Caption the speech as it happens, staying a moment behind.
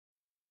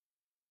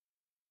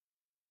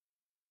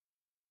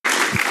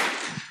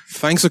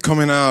Thanks for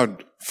coming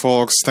out,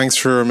 folks. Thanks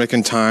for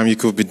making time. You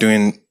could be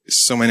doing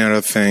so many other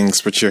things,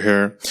 but you're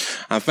here.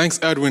 And thanks,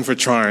 Edwin, for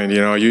trying.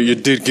 You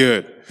did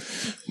good.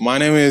 My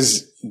name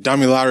is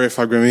Damilare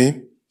Fagbemi,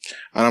 and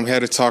I'm here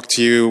to talk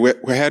to you.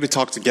 We're here to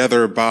talk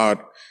together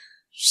about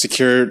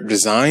secure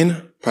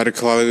design,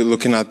 particularly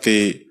looking at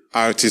the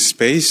IoT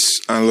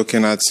space and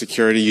looking at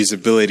security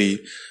usability,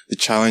 the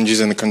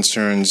challenges and the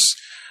concerns.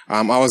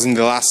 I was in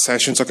the last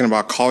session talking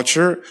about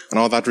culture and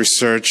all that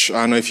research.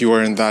 I don't know if you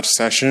were in that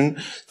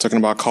session talking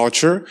about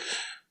culture,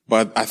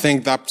 but I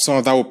think that some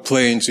of that will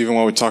play into even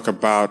what we talk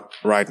about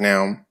right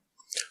now.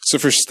 So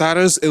for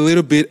starters, a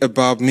little bit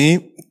about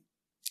me.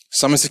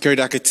 So I'm a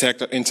security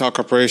architect at Intel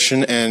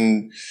Corporation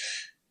in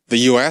the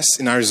US,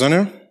 in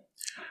Arizona.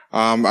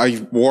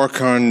 I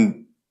work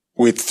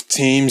with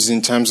teams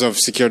in terms of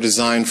secure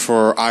design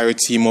for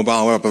IoT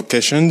mobile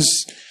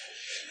applications.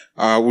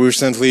 We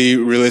recently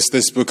released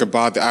this book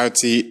about the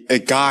IoT, a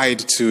guide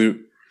to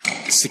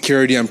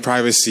security and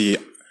privacy,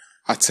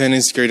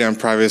 attaining security and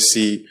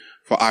privacy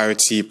for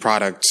IoT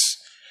products.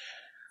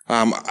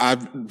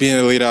 I've been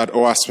a leader at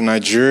OWASP in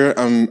Nigeria.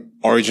 I'm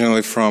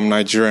originally from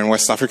Nigeria and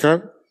West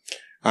Africa,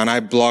 and I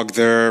blog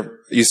there.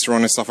 Used to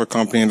run a software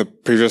company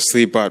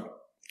previously, but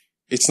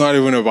it's not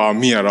even about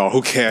me at all.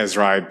 Who cares,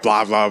 right?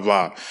 Blah, blah,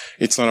 blah.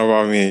 It's not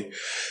about me.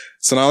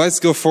 So now let's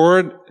go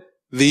forward.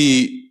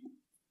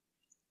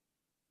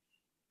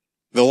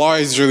 The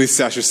lawyers really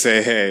say, I should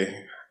say,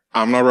 hey,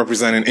 I'm not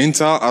representing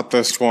Intel at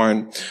this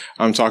point.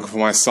 I'm talking for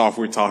myself.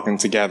 We're talking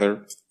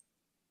together.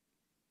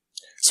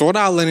 So what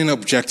are our learning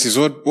objectives?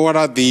 What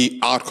are the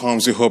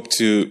outcomes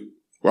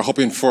we're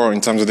hoping for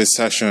in terms of this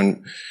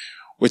session?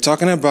 We're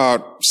talking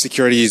about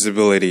security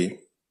usability.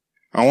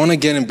 I want to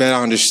get a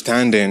better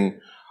understanding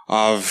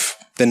of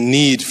the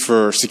need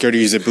for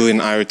security usability in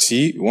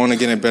IoT. We want to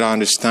get a better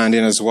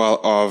understanding as well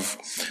of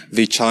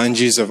the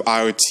challenges of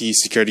IoT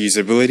security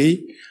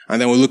usability. And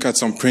then we'll look at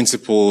some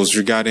principles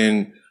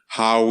regarding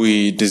how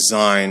we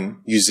design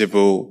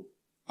usable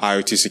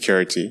IoT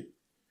security.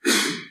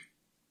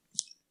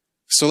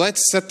 So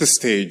let's set the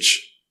stage.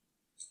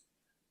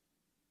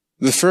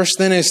 The first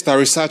thing is that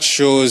research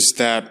shows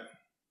that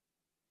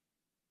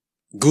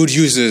good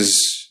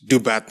users do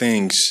bad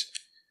things.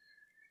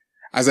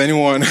 Does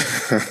anyone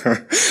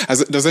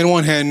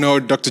here know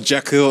Dr.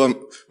 Jekyll and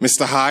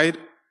Mr. Hyde?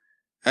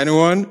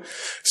 Anyone?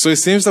 So it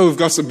seems that we've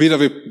got a bit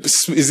of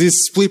is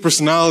this split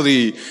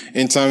personality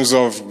in terms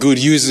of good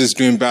users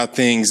doing bad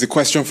things. The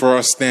question for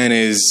us then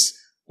is,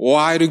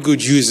 why do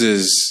good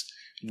users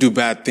do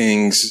bad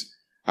things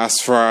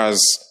as far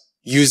as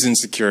using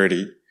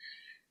security?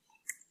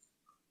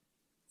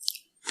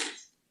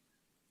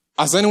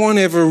 Has anyone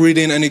ever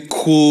written any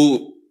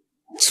cool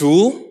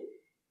tool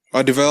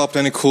or developed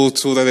any cool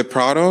tool that they're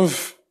proud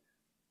of?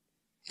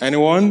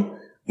 Anyone?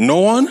 No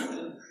one?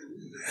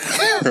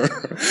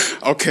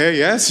 Okay,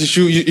 yes,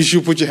 you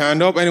should put your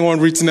hand up. Anyone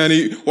worked on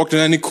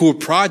any cool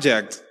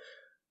project?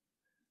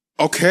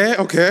 Okay,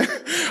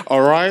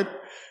 all right.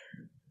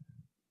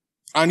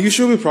 And you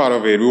should be proud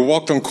of it. We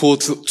worked on cool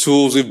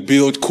tools, we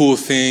built cool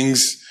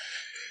things.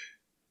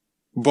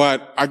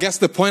 But I guess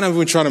the point I've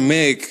been trying to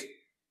make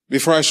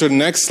before I show the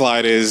next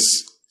slide is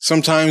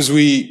sometimes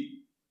we're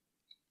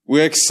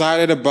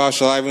excited about,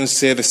 shall I even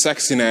say, the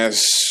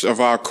sexiness of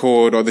our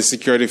code or the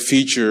security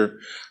feature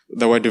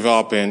that we're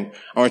developing, and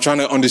we're trying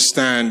to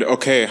understand,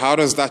 okay, how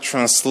does that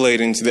translate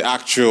into the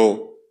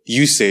actual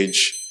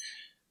usage?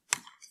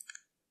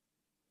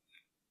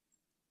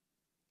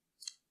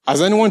 Has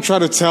anyone tried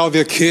to tell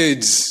their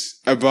kids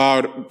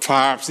about,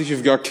 perhaps if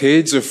you've got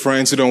kids or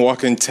friends who don't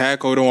work in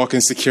tech or don't work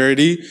in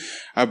security,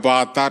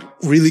 about that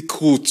really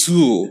cool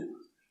tool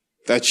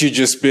that you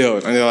just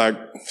built? And they're like,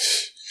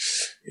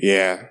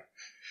 yeah.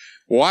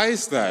 Why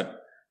is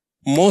that?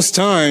 Most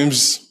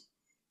times,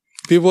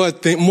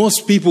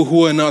 most people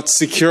who are not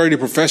security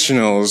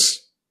professionals,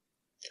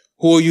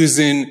 who are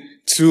using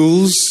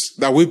tools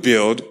that we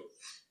build,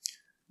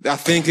 they're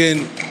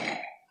thinking,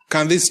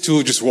 can this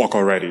tool just work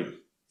already?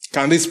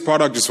 Can this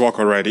product just work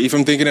already? If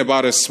I'm thinking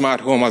about a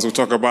smart home, as we'll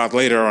talk about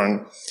later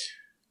on,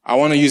 I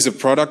want to use a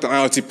product, an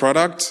IoT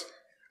product.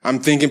 I'm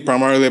thinking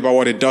primarily about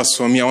what it does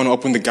for me. I want to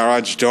open the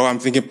garage door. I'm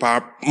thinking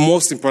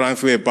most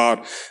importantly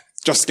about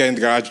just getting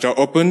the garage door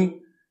open.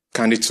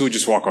 Can the tool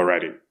just work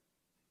already?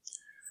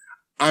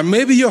 And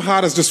maybe your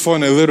heart has just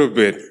fallen a little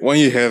bit when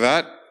you hear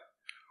that.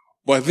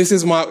 But this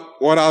is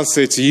what I'll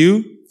say to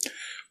you.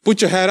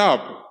 Put your head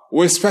up.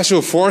 We're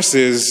special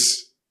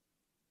forces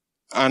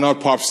and not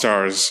pop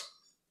stars.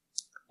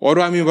 What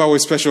do I mean by we're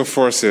special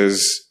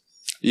forces?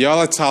 Y'all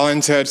are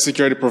talented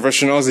security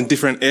professionals in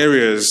different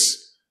areas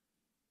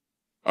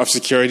of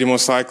security,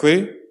 most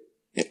likely.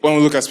 When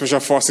we look at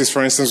special forces,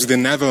 for instance, the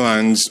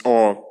Netherlands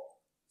or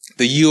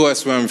the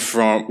US, where I'm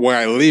from, where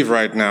I live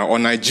right now, or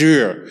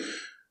Nigeria,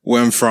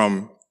 where I'm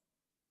from,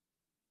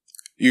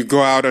 you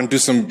go out and do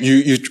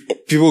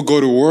people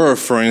go to war,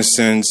 for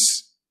instance,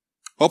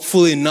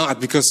 hopefully not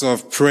because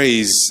of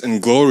praise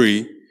and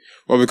glory,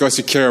 but because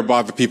you care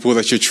about the people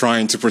that you're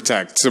trying to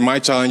protect. So my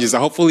challenge is that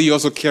hopefully you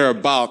also care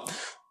about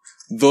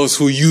those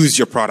who use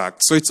your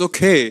product. So it's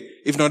okay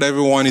if not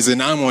everyone is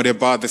enamored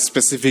about the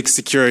specific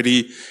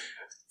security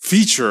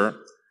feature.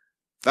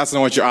 That's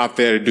not what you're out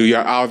there to do. You're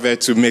out there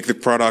to make the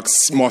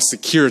products more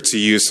secure to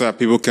use so that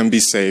people can be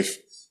safe.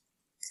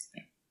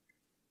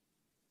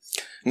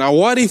 Now,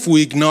 what if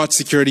we ignored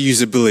security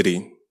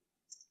usability?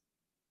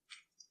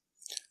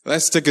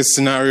 Let's take a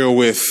scenario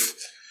with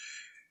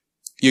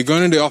you're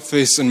going to the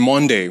office on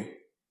Monday.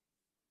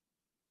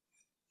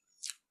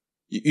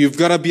 You've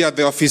got to be at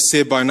the office,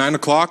 say, by 9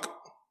 o'clock.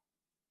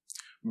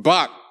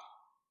 But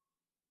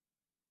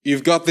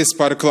you've got this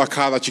particular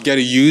car that you get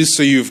to use,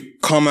 so you've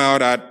come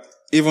out at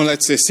even,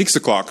 let's say, 6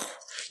 o'clock.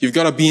 You've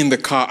got to be in the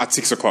car at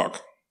 6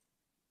 o'clock.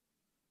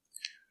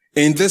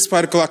 In this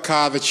particular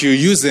car that you're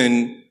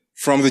using,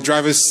 from the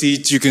driver's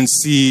seat, you can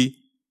see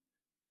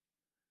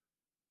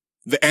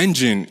the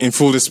engine in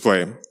full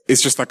display.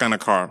 It's just that kind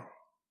of car.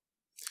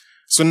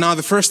 So now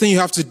the first thing you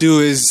have to do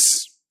is,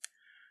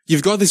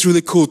 you've got this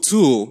really cool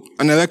tool,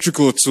 an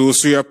electrical tool,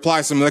 so you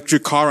apply some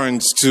electric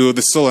current to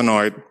the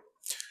solenoid.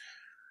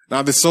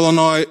 Now the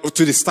solenoid,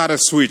 to the starter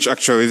switch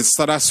actually, the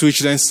starter switch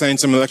then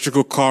sends some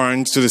electrical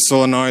current to the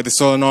solenoid. The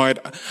solenoid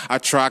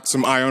attracts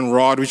some iron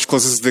rod which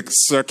causes the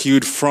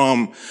circuit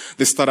from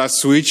the starter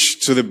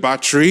switch to the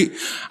battery.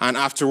 And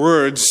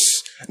afterwards,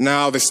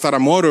 now the starter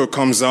motor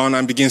comes on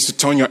and begins to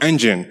turn your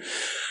engine.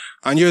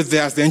 And you're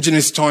there as the engine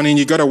is turning,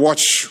 you gotta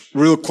watch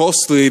real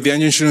closely. The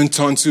engine shouldn't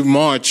turn too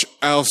much,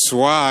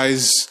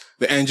 elsewise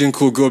the engine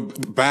could go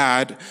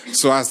bad.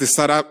 So as the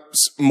starter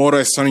motor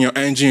is turning your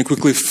engine, you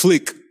quickly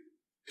flick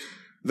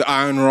the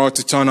iron rod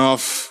to turn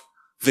off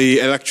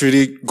the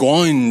electricity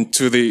going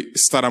to the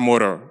starter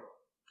motor.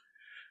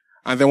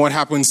 And then what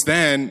happens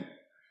then,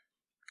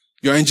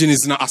 your engine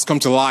has come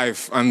to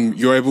life and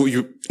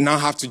you now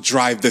have to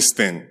drive this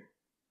thing.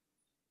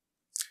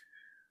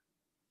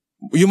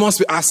 You must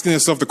be asking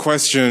yourself the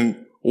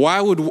question,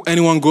 why would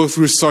anyone go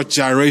through such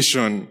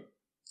gyration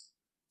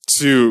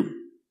to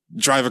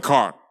drive a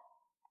car?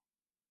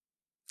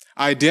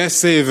 I dare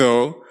say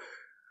though,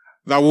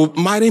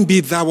 mightn't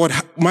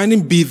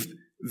that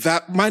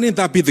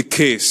be the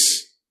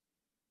case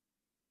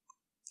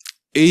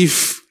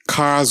if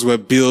cars were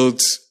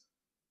built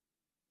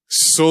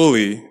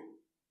solely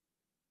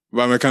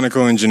by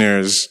mechanical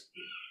engineers?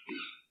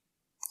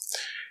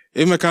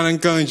 If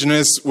mechanical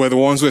engineers were the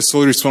ones who were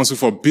solely responsible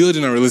for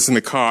building and releasing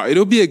the car,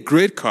 it'll be a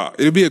great car.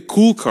 It'll be a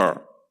cool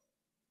car.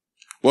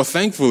 Well,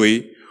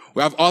 thankfully,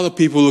 we have other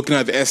people looking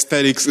at the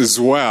aesthetics as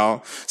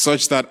well,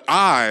 such that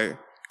I,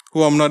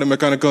 who am not a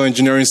mechanical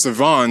engineering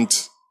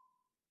savant,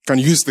 can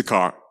use the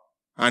car.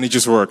 And it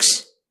just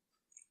works.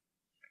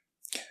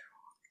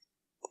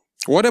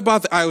 What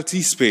about the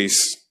IoT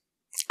space?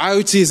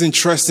 IoT is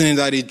interesting in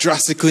that it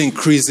drastically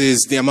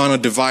increases the amount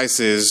of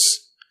devices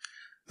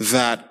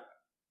that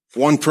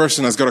one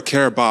person has got to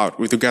care about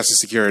with regards to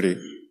security.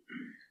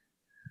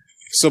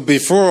 So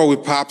before we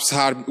perhaps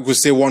had, we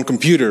say one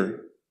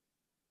computer,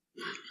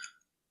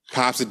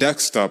 perhaps a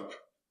desktop.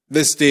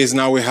 These days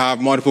now we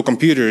have multiple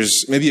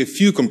computers, maybe a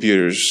few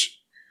computers.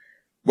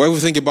 When we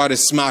think about a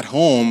smart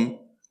home,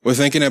 we're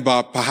thinking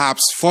about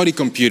perhaps 40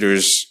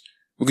 computers.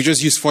 We could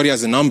just use 40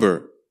 as a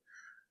number.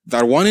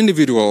 That one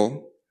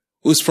individual,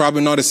 who's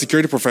probably not a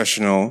security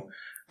professional,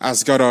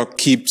 has got to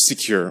keep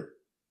secure.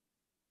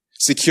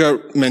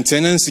 Secure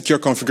maintenance, secure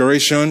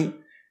configuration.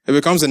 It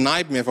becomes a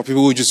nightmare for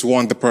people who just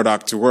want the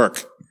product to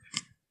work.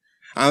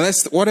 And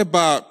what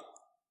about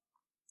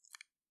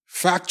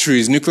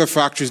factories,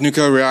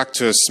 nuclear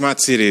reactors, smart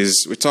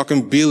cities? We're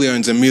talking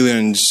billions and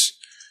millions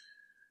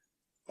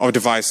of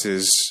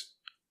devices.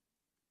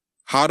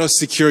 How does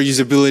secure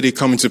usability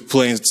come into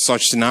play in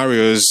such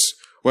scenarios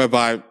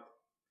whereby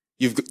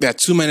there are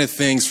too many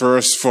things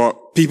for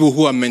people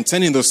who are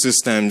maintaining those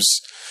systems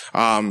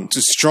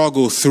to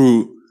struggle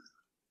through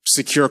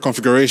secure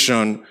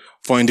configuration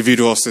for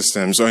individual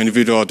systems or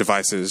individual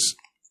devices?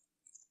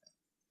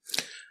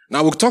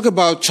 Now we'll talk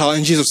about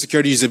challenges of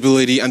security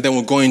usability and then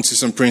we'll go into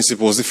some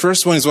principles. The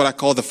first one is what I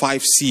call the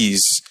 5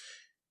 C's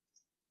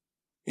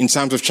in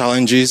terms of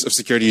challenges of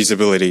security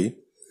usability.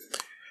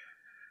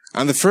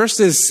 And the first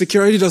is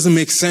security doesn't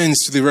make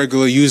sense to the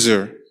regular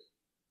user.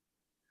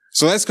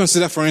 So let's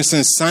consider, for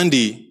instance,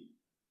 Sandy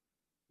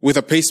with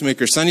a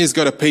pacemaker. Sandy has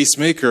got a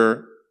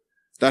pacemaker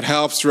that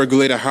helps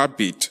regulate her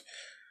heartbeat.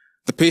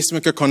 The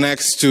pacemaker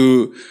connects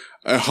to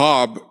a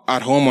hub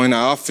at home or in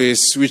our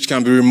office, which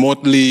can be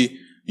remotely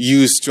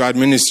used to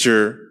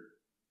administer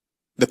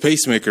the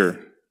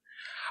pacemaker.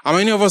 How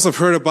many of us have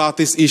heard about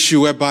this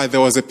issue whereby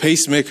there was a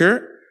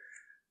pacemaker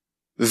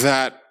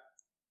that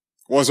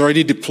was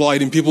already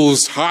deployed in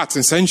people's hearts,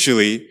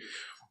 essentially,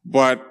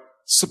 but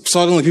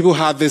suddenly people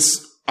had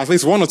this, at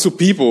least 1 or 2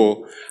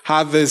 people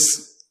had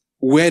this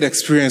weird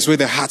experience where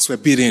their hearts were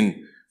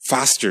beating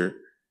faster.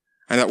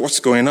 And that, what's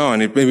going on?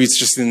 Maybe it's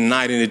just in the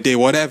night, in the day,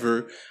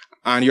 whatever,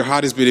 and your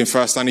heart is beating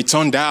fast. And it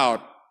turned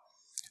out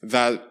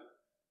that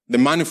the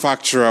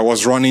manufacturer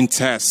was running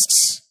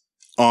tests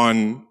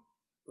on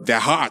their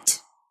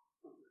heart.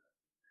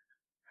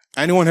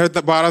 Anyone heard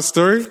about that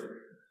story?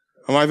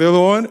 Am I the other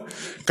one?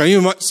 Can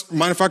you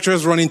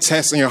manufacturers running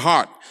tests in your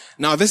heart?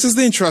 Now, this is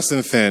the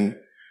interesting thing.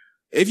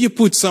 If you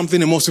put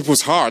something in most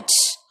people's hearts,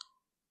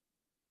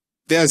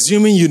 they're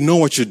assuming you know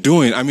what you're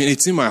doing. I mean,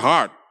 it's in my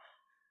heart.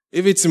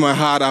 If it's in my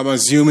heart, I'm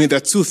assuming there are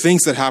two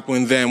things that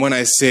happen then when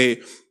I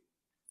say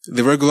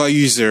the regular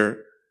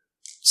user,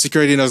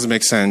 security doesn't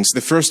make sense.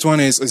 The first one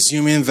is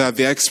assuming that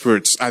the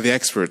experts are the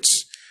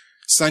experts.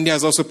 Sandy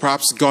has also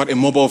perhaps got a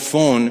mobile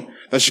phone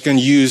that she can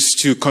use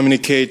to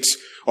communicate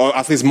or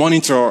at least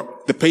monitor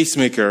the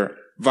pacemaker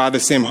via the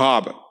same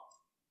hub.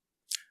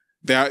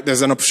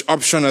 There's an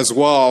option as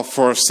well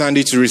for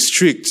Sandy to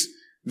restrict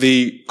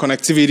the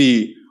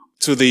connectivity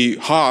to the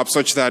hub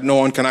such that no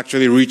one can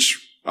actually reach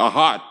a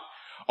heart,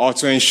 or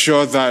to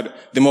ensure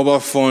that the mobile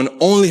phone,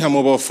 only her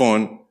mobile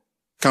phone,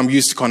 can be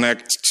used to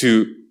connect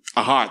to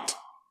a heart.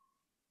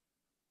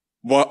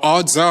 But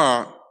odds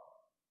are,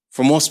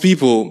 for most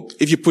people,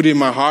 if you put it in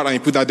my heart and you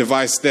put that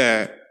device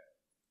there,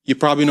 you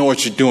probably know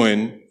what you're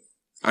doing,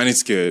 and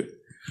it's good.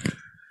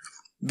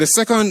 The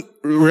second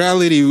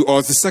reality,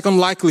 or the second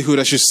likelihood,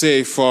 I should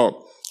say,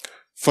 for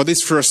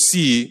this first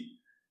C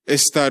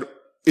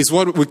is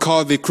what we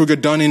call the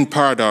Kruger-Dunning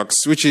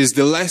paradox, which is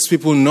the less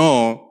people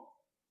know,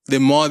 the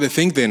more they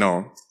think they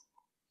know.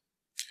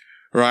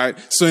 Right?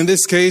 So in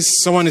this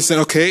case, someone is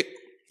saying, okay,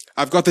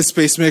 I've got this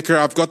pacemaker,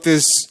 I've got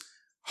this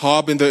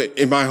hub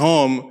in my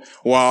home.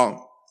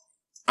 Well,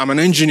 I'm an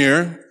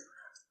engineer.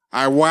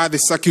 I wire the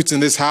circuits in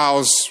this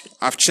house.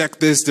 I've checked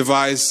this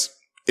device.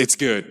 It's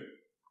good.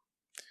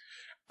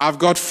 I've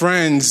got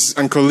friends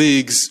and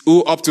colleagues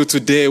who up to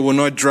today will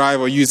not drive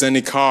or use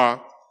any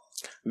car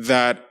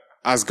that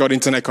has got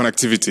internet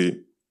connectivity.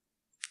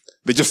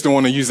 They just don't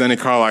want to use any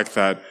car like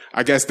that.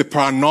 I guess the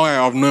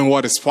paranoia of knowing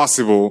what is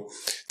possible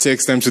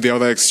takes them to the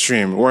other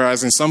extreme.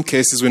 Whereas in some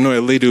cases we know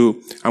a little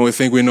and we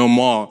think we know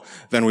more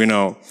than we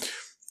know.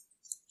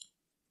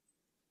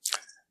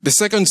 The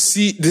second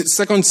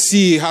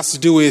C has to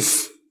do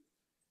with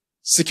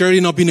security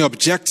not being the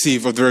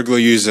objective of the regular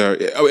user,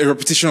 a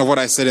repetition of what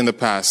I said in the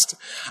past.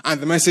 And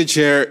the message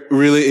here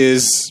really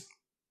is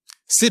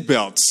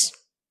seatbelts.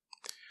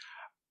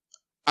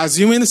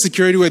 Assuming the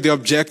security were the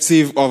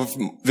objective of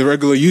the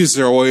regular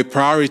user or a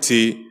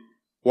priority,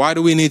 why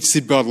do we need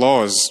seatbelt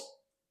laws?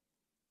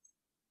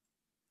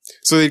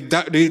 So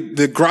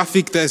the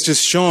graphic that's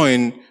just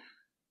showing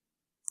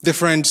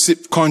different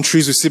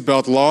countries with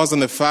seatbelt laws,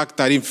 and the fact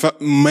that in fact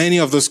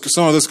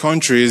some of those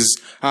countries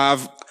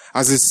have,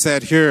 as it's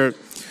said here,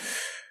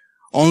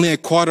 only a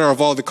quarter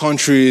of all the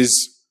countries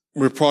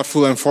report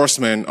full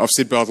enforcement of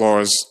seatbelt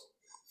laws.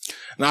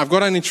 Now, I've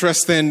got an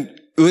interesting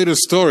little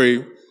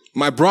story.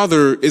 My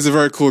brother is a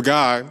very cool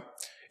guy.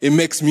 He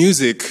makes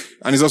music,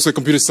 and he's also a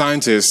computer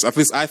scientist. At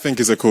least I think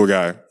he's a cool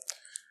guy.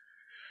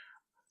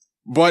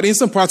 But in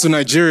some parts of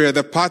Nigeria,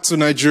 the parts of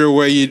Nigeria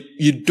where you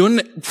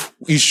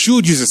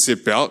should use a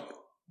seatbelt,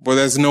 but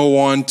there's no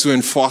one to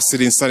enforce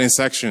it in certain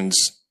sections.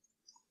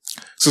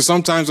 So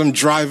sometimes I'm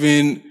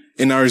driving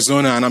in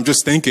Arizona and I'm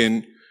just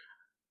thinking,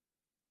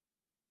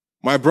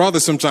 my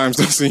brother sometimes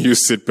doesn't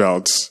use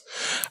seatbelts.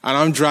 And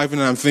I'm driving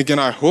and I'm thinking,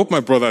 I hope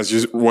my brother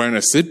is wearing a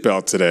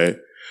seatbelt today.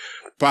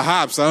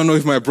 Perhaps, I don't know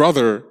if my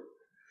brother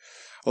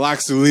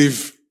likes to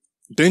live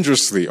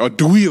dangerously, or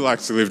do we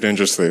like to live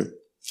dangerously?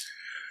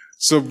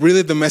 So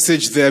really the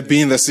message there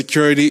being that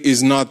security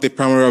is not the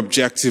primary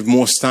objective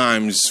most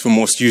times for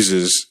most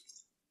users.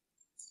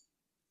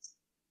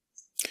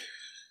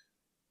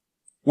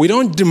 We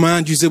don't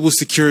demand usable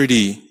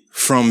security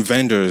from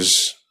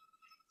vendors.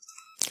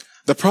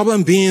 The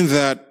problem being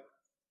that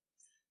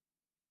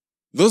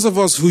those of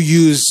us who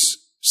use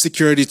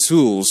security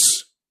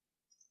tools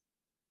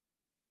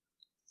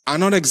are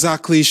not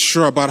exactly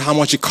sure about how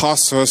much it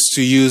costs us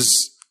to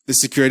use the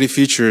security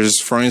features.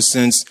 For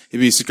instance, if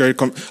you're security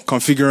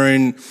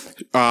configuring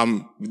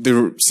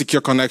the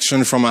secure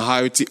connection from a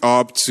IoT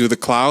hub to the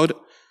cloud,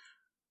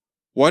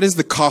 what is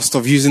the cost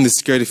of using the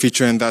security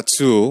feature in that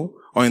tool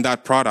or in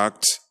that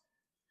product?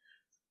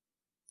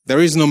 There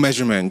is no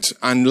measurement.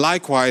 And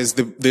likewise,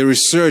 the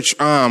research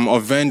arm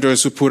of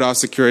vendors who put out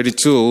security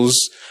tools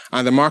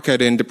and the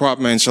marketing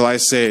department, shall I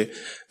say,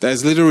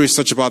 there's little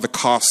research about the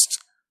cost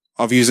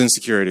of using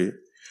security.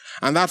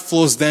 And that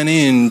flows then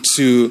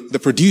into the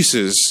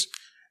producers.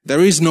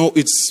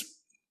 It's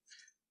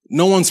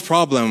no one's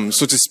problem,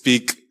 so to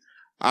speak,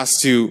 as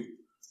to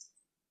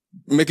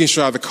making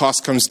sure the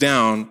cost comes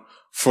down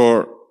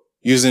for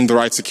using the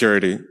right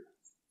security.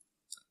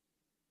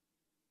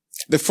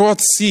 The fourth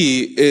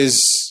C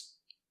is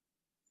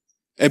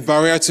a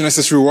barrier to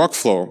necessary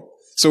workflow.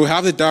 So we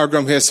have the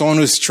diagram here, someone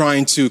who's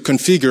trying to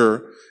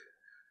configure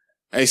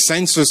a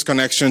sensor's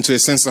connection to a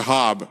sensor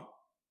hub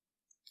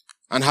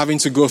and having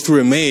to go through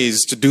a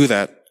maze to do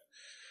that.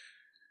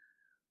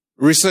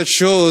 Research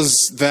shows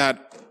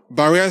that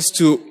barriers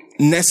to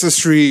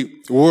necessary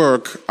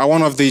work are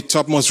one of the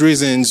topmost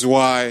reasons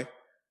why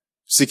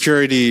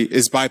security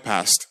is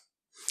bypassed.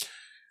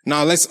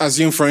 Now, let's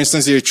assume, for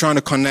instance, you're trying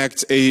to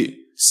connect a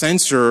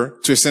sensor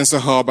to a sensor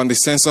hub, and the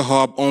sensor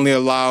hub only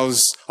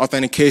allows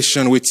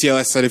authentication with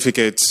TLS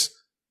certificates.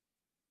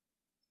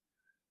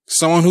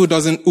 Someone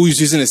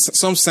who's using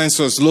some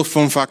sensors, low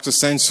form factor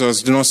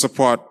sensors, do not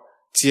support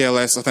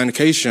TLS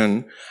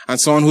authentication, and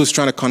someone who's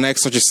trying to connect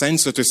such a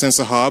sensor to a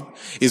sensor hub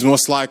is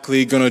most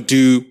likely going to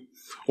do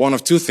one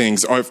of two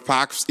things, or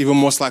perhaps even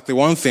most likely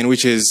one thing,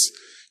 which is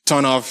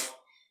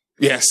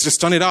just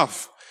turn it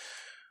off.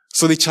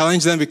 So the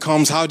challenge then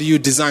becomes, how do you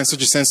design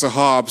such a sensor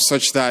hub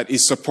such that it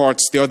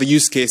supports the other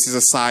use cases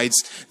aside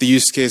the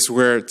use case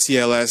where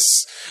TLS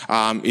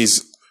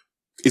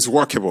is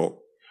workable?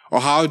 Or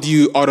how do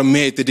you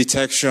automate the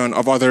detection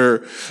of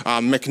other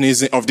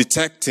mechanism of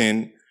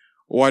detecting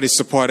what is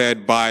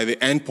supported by the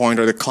endpoint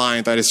or the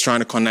client that is trying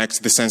to connect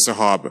to the sensor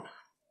hub?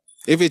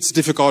 If it's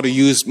difficult to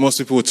use, most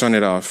people will turn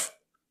it off.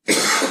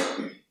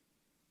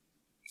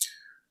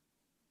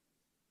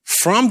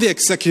 From the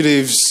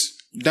executives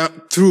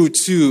down through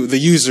to the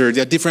user,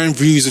 there are different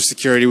views of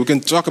security. We can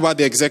talk about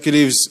the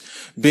executives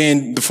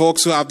being the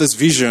folks who have this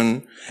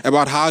vision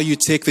about how you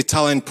take the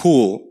talent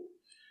pool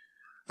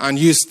and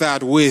use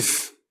that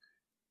with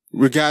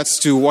regards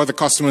to what the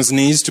customers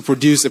needs to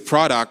produce a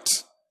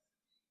product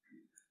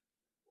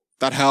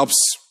that helps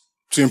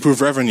to improve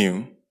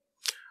revenue.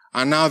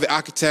 And now the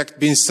architect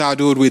being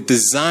saddled with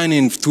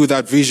designing through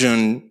that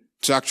vision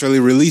to actually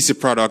release a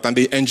product, and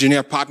the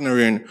engineer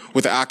partnering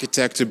with the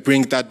architect to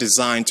bring that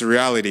design to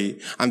reality,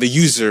 and the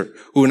user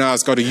who now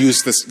has got to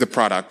use the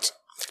product.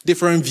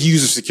 Different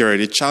views of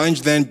security.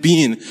 Challenge then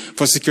being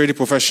for security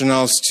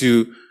professionals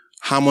to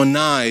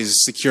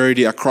harmonize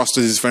security across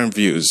the different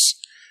views.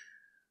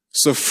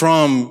 So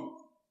from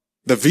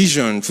the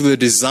vision through the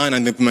design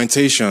and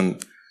implementation,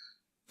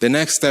 the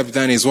next step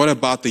then is, what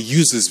about the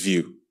user's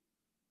view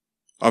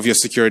of your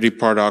security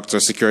product or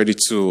security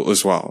tool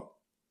as well?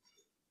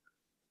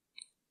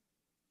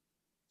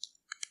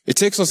 It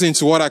takes us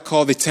into what I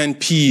call the 10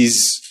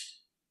 Ps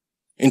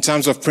in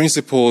terms of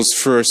principles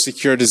for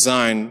secure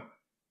design.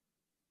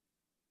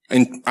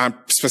 And I'm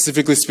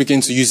specifically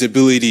speaking to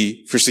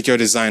usability for secure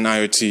design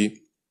IoT.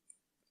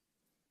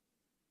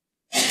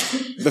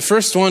 The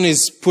first one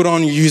is put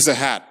on your user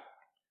hat,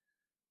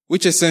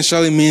 which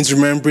essentially means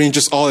remembering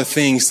just all the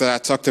things that I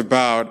talked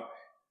about.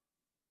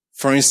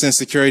 For instance,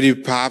 security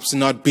perhaps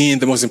not being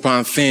the most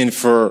important thing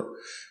for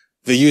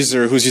the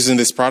user who's using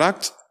this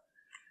product.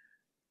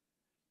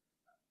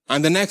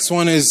 And the next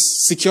one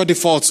is secure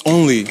defaults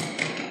only.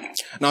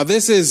 Now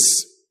this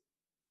is,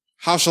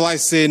 how shall I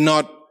say,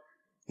 not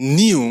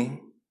new.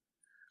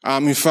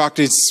 In fact,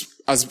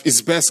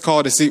 it's best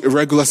called a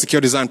regular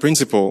secure design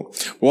principle.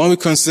 But when we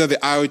consider the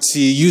IoT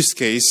use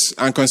case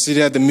and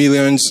consider the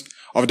millions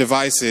of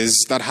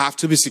devices that have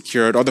to be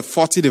secured, or the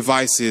 40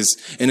 devices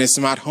in a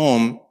smart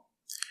home,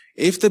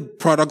 if the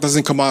product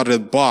doesn't come out of the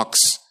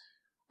box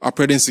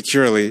operating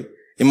securely,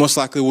 it most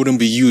likely wouldn't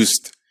be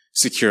used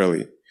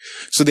securely.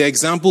 So the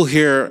example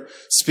here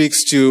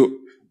speaks to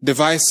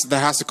device that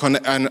has to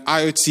connect, an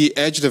IoT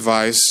edge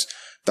device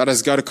that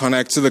has got to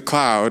connect to the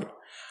cloud.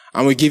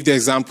 And we give the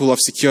example of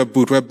secure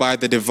boot, whereby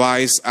the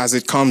device, as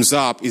it comes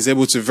up, is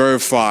able to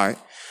verify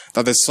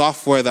that the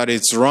software that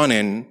it's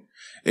running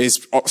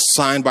is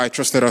signed by a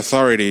trusted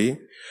authority,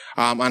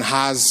 and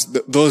has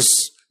the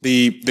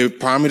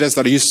parameters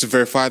that are used to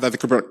verify that the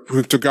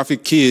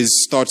cryptographic key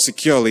is stored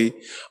securely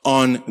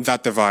on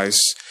that device.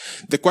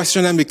 The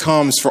question then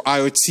becomes, for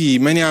IoT,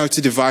 many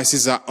IoT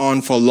devices are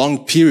on for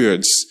long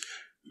periods,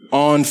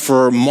 on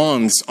for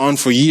months, on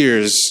for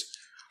years.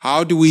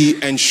 How do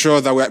we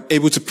ensure that we're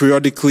able to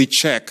periodically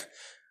check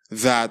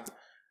that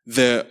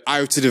the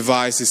IoT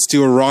device is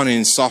still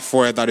running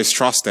software that is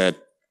trusted?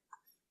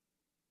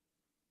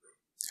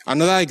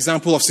 Another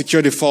example of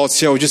secure defaults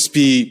here would just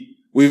be,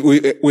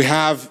 we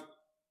have,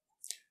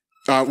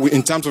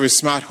 in terms of a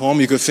smart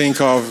home, you could think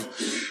of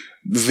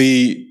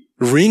the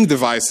Ring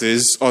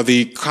devices, or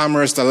the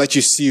cameras that let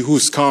you see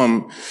who's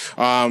come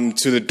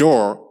to the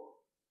door.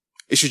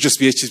 It should just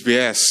be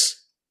HTTPS.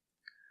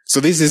 So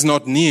this is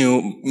not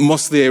new,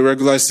 mostly a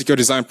regular secure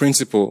design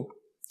principle.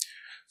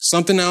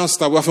 Something else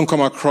that we often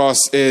come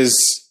across is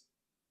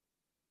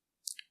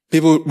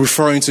people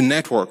referring to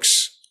networks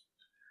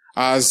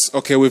as,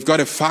 okay, we've got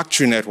a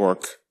factory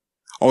network,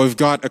 or we've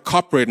got a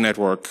corporate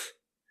network,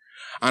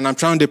 and I'm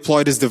trying to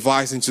deploy this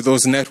device into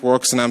those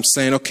networks, and I'm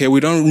saying, okay, we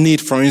don't need,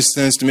 for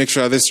instance, to make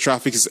sure that this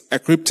traffic is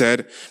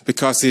encrypted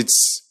because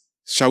it's,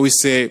 shall we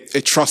say,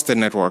 a trusted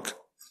network.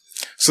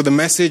 So the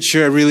message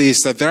here really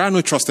is that there are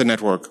no trusted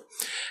network.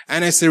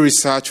 NSA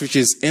research, which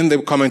is in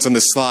the comments on the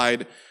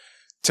slide,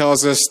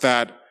 tells us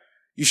that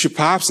you should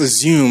perhaps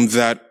assume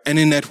that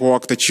any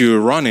network that you're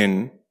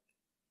running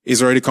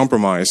is already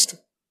compromised.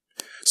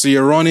 So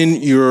you're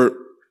running your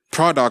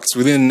products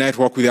within a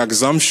network with the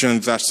assumption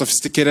that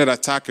sophisticated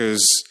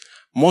attackers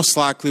most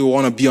likely will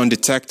want to be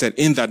undetected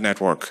in that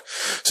network.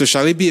 So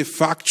shall it be a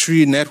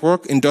factory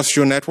network,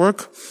 industrial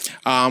network,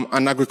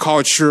 an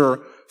agriculture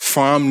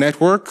farm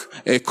network,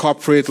 a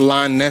corporate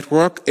LAN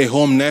network, a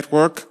home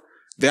network?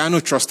 There are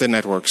no trusted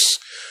networks.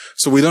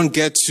 So we don't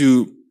get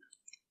to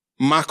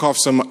mark off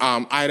some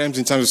items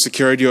in terms of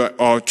security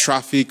or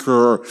traffic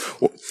or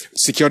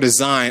secure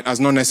design as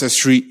not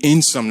necessary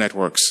in some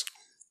networks.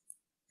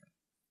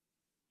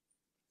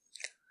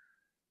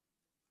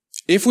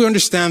 If we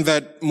understand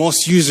that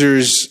most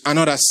users are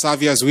not as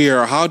savvy as we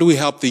are, how do we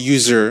help the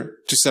user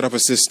to set up a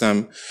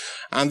system?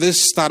 And these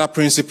startup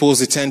principles,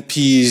 the 10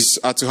 Ps,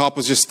 are to help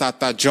us just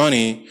start that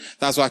journey.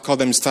 That's why I call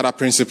them startup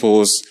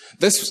principles.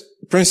 This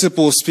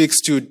principle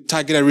speaks to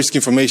targeted risk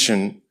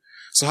information.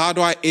 So how do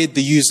I aid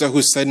the user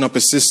who's setting up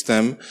a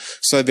system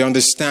so they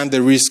understand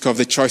the risk of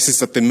the choices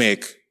that they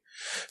make?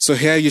 So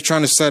here you're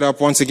trying to set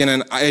up, once again,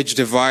 an edge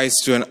device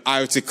to an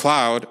IoT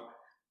cloud,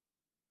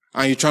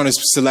 and you're trying to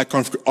select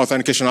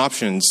authentication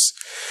options.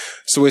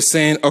 So we're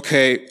saying,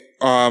 okay,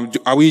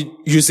 are we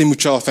using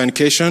mutual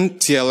authentication,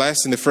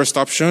 TLS, in the first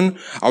option?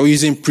 Are we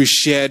using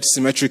pre-shared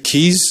symmetric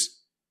keys?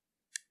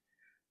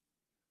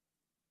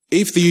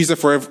 If the user,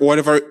 for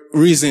whatever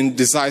reason,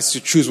 decides to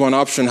choose one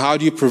option, how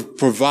do you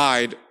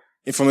provide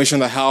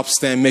information that helps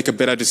them make a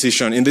better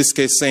decision? In this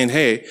case, saying,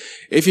 hey,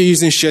 if you're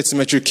using shared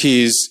symmetric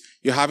keys,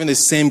 you're having the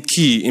same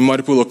key in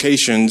multiple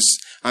locations,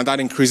 and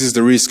that increases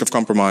the risk of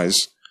compromise.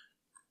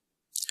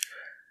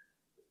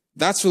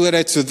 That's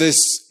related to this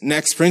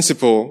next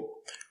principle,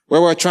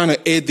 where we're trying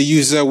to aid the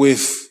user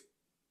with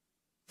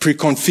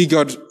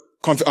pre-configured,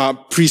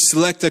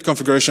 pre-selected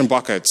configuration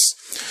buckets.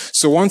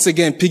 So once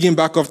again,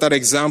 piggyback off that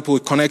example,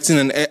 connecting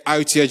an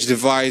IoT edge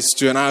device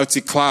to an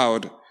IoT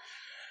cloud.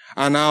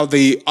 And now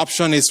the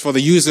option is for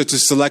the user to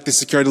select the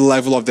security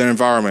level of their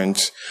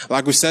environment.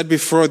 Like we said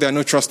before, there are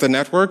no trusted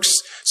networks.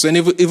 So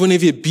even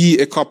if it be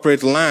a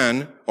corporate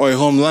LAN or a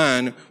home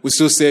LAN, we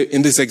still say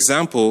in this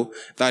example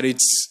that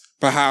it's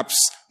perhaps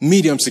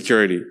medium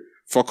security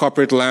for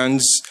corporate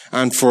LANs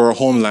and for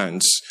home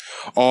LANs,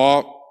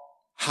 or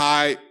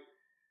high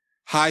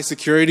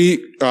security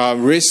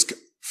risk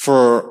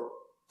for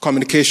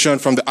communication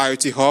from the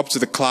IoT hub to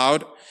the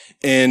cloud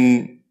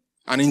in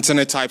an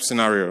internet type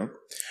scenario.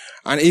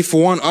 And if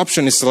one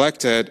option is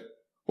selected,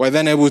 we're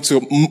then able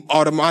to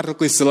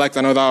automatically select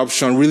another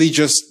option, really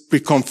just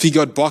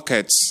pre-configured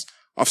buckets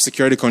of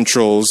security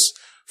controls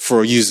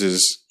for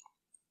users.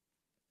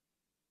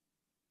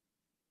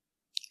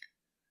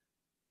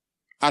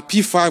 At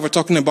P5, we're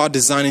talking about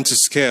designing to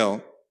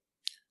scale.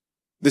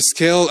 The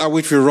scale at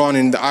which we run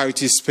in the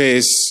IoT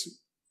space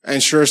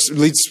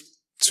leads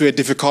to a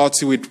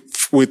difficulty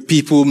with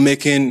people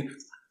having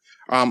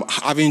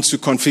to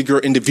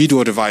configure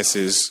individual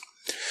devices.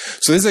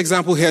 So this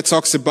example here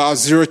talks about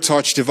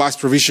zero-touch device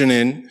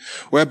provisioning,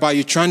 whereby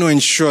you're trying to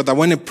ensure that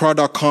when a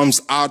product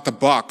comes out the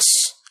box,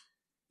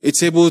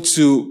 it's able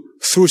to,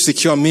 through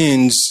secure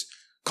means,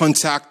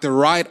 contact the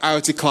right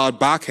IoT cloud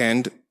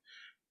backend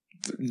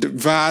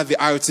via the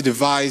IoT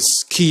device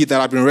key that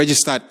have been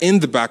registered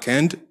in the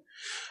backend.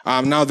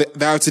 Now the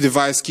IoT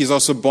device key is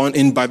also bound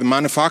in by the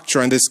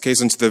manufacturer, in this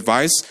case, into the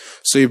device.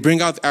 So you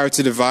bring out the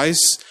IoT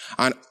device,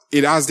 and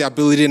it has the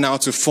ability now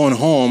to phone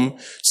home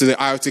to the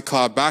IoT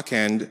cloud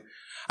backend,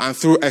 and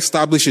through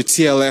establish a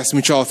TLS,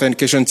 mutual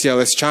authentication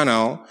TLS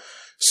channel,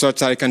 such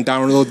that it can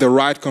download the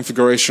right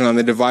configuration and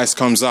the device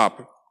comes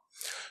up.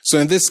 So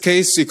in this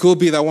case, it could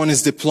be that one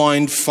is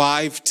deploying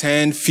 5,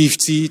 10,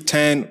 50,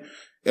 10,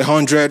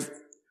 100,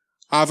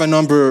 have a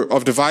number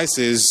of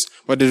devices,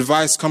 but the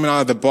device coming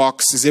out of the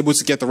box is able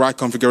to get the right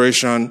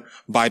configuration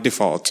by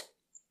default.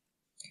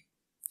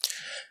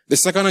 The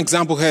second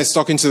example here is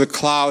talking to the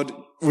cloud,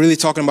 really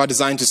talking about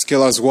design to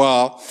scale as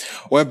well,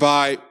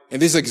 whereby in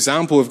this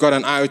example, we've got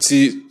an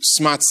IoT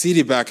smart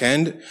city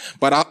backend,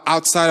 but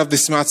outside of the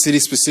smart city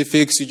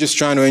specifics, you're just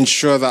trying to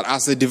ensure that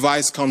as the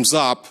device comes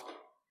up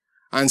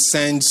and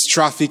sends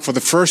traffic for the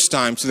first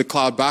time to the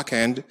cloud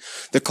backend,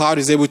 the cloud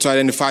is able to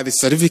identify the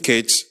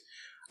certificate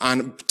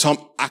and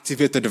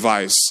activate the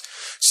device,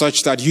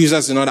 such that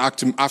users do not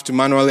have to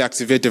manually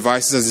activate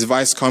devices. As the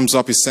device comes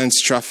up, it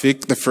sends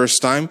traffic the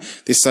first time.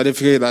 The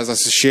certificate that's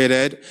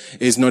associated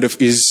is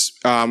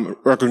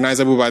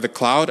recognizable by the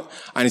cloud,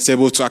 and it's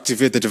able to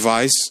activate the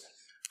device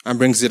and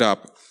brings it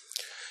up.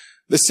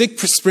 The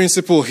sixth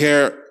principle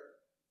here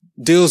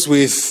deals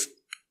with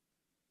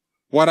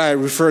what I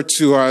refer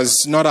to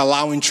as not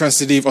allowing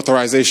transitive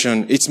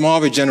authorization. It's more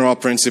of a general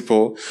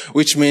principle,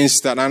 which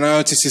means that an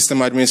IoT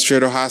system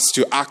administrator has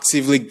to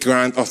actively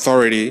grant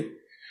authority.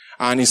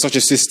 And in such a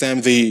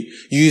system,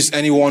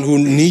 anyone who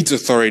needs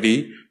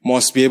authority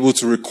must be able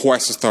to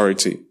request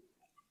authority.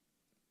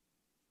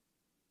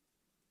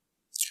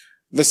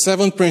 The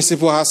seventh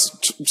principle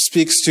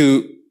speaks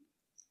to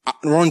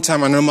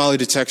runtime anomaly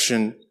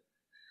detection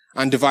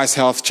and device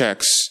health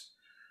checks.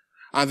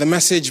 And the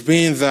message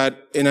being that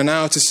in an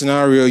IoT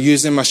scenario,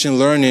 using machine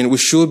learning, we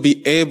should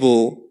be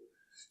able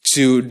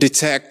to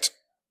detect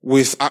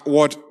if our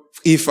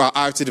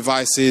IoT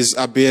devices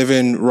are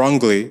behaving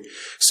wrongly.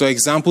 So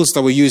examples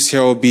that we use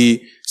here will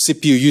be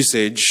CPU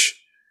usage.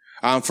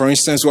 For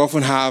instance, we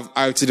often have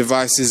IoT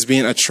devices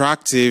being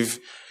attractive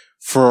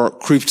for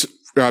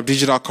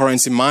digital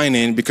currency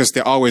mining because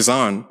they're always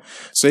on.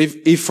 So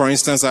if for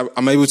instance,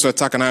 I'm able to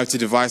attack an IoT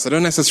device, I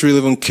don't necessarily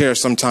even care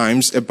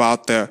sometimes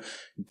about the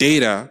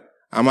data.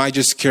 I might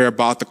just care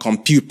about the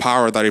compute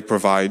power that it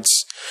provides.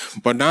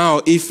 But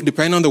now,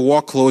 depending on the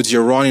workloads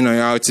you're running on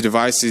your IoT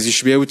devices, you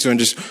should be able to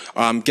just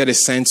get a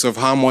sense of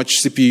how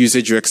much CPU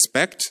usage you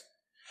expect.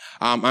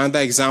 Another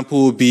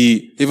example would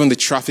be even the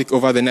traffic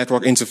over the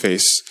network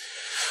interface.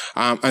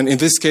 And in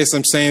this case,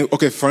 I'm saying,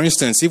 okay, for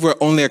instance, if we're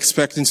only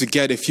expecting to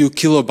get a few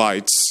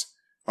kilobytes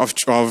of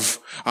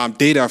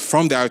data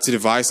from the IoT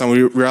device, and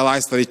we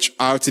realize that each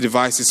IoT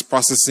device is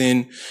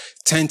processing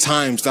 10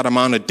 times that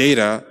amount of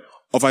data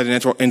over the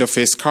network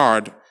interface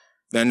card,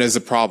 then there's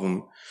a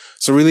problem.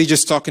 So really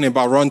just talking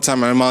about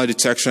runtime anomaly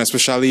detection,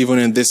 especially even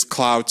in this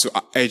cloud to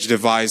edge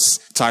device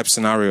type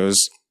scenarios.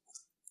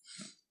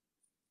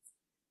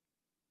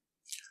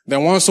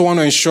 Then we also want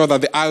to ensure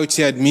that the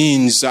IoT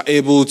admins are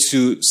able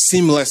to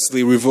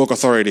seamlessly revoke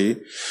authority.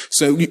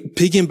 So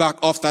piggyback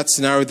off that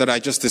scenario that I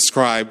just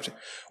described,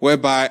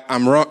 whereby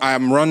I'm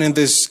running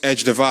this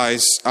edge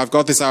device, I've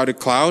got this IoT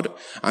cloud,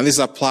 and this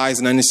applies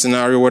in any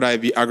scenario, whether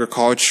it be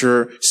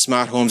agriculture,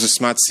 smart homes, or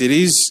smart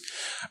cities.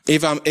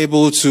 If I'm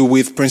able to,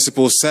 with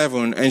Principle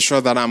 7,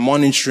 ensure that I'm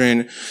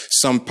monitoring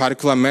some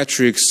particular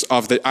metrics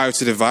of the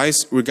IoT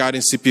device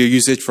regarding CPU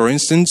usage, for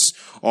instance,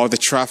 or the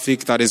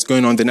traffic that is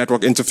going on the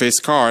network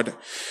interface card,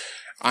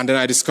 and then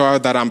I discover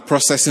that I'm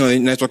processing on the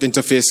network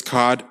interface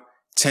card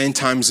 10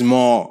 times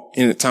more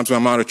in terms of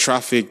amount of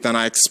traffic than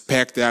I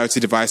expect the IoT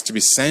device to be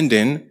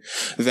sending,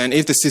 then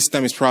if the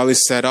system is properly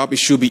set up, it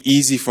should be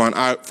easy for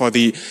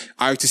the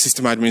IoT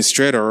system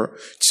administrator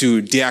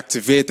to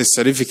deactivate the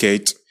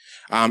certificate,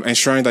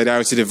 ensuring that the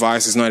IoT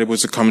device is not able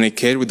to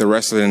communicate with the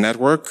rest of the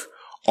network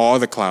or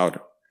the cloud.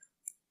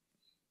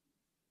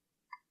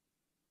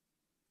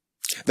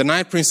 The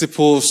ninth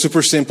principle,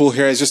 super simple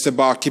here, is just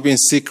about keeping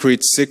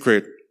secrets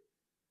secret.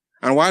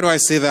 And why do I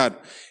say that?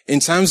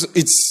 In times,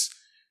 it's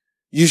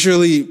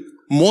usually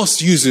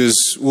most users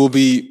will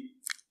be,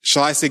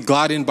 shall I say,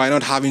 gladdened by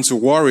not having to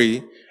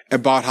worry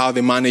about how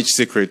they manage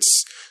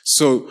secrets.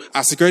 So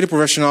as security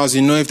professionals,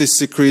 you know if the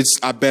secrets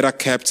are better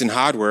kept in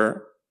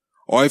hardware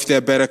or if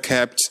they're better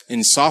kept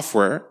in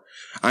software.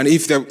 And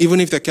even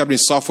if they're kept in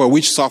software,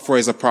 which software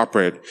is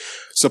appropriate?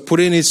 So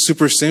putting it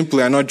super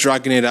simply and not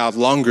dragging it out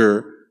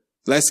longer,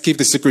 let's keep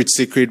the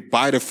secret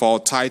by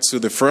default tied to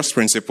the first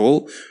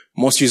principle.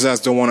 Most users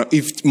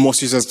if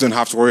most users don't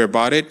have to worry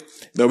about it,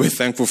 they'll be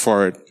thankful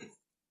for it.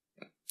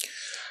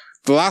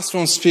 The last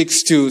one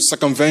speaks to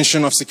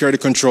circumvention of security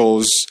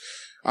controls.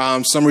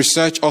 Some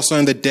research also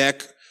in the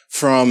deck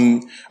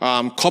from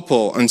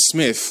Koppel and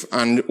Smith,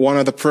 and one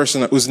other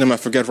person whose name I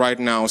forget right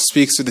now,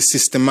 speaks to the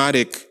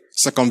systematic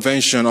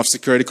circumvention of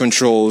security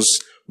controls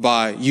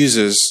by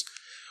users.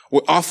 We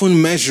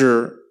often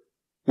measure,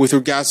 with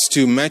regards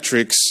to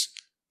metrics,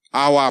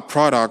 how our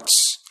products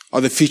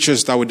or the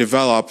features that we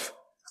develop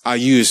are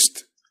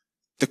used.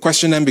 The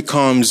question then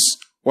becomes,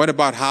 what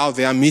about how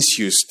they are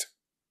misused?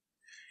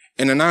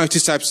 In an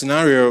IoT type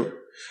scenario,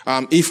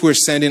 if we're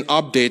sending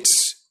updates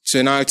to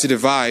an IoT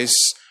device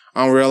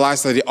and we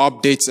realize that the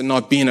updates are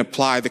not being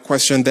applied, the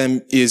question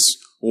then is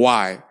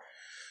why?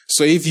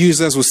 So if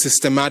users will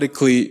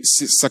systematically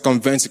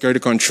circumvent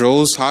security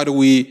controls, how do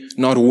we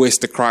not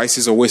waste the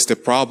crisis or waste the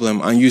problem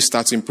and use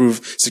that to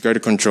improve security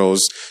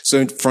controls?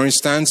 So for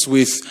instance,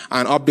 with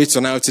an update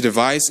on an IoT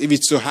device, if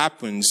it so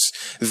happens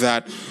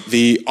that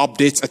the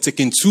updates are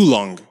taking too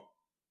long,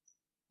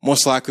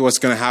 most likely what's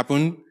going to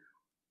happen?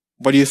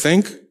 What do you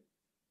think?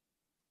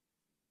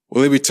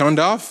 Will it be turned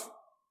off?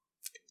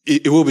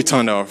 It will be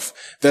turned off.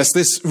 There's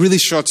this really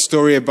short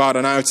story about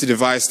an IoT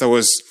device that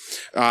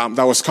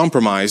was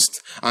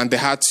compromised, and they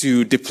had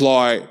to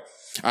deploy,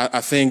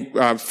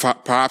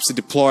 perhaps to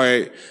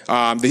deploy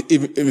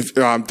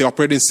the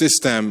operating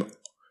system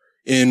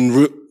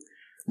in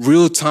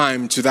real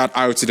time to that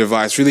IoT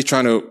device, really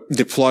trying to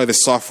deploy the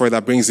software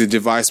that brings the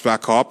device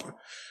back up.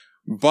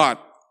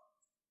 But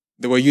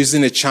they were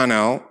using a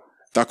channel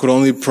that could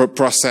only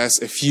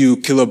process a few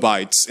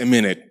kilobytes a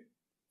minute.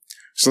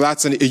 So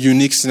that's a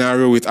unique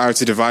scenario with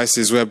IoT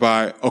devices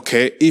whereby,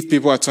 okay, if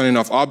people are turning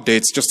off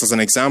updates, just as an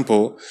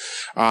example,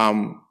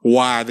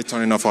 why are they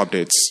turning off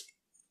updates?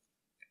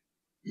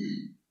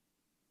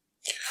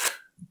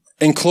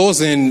 In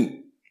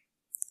closing,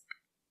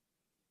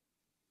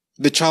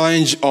 the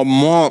challenge,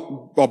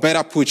 or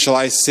better put, shall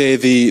I say,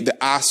 the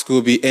ask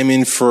will be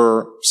aiming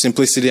for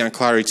simplicity and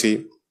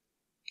clarity.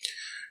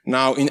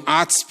 Now, in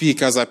art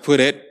speak, as I put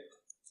it,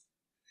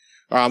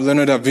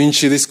 Leonardo da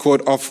Vinci, this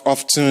quote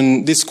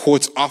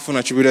often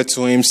attributed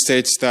to him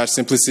states that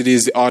simplicity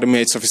is the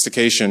ultimate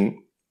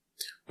sophistication.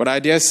 But I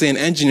dare say in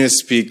engineer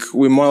speak,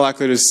 we're more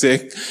likely to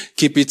say,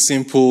 keep it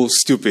simple,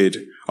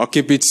 stupid, or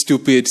keep it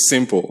stupid,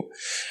 simple.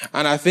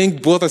 And I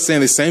think both are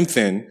saying the same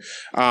thing.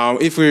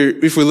 If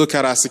we look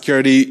at our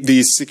security,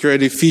 the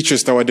security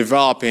features that we're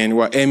developing,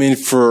 we're aiming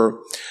for,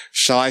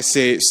 shall I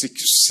say,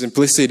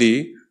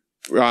 simplicity,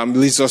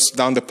 leads us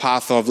down the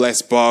path of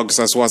less bugs,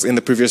 as was in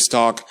the previous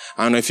talk.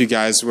 I don't know if you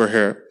guys were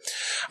here.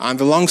 And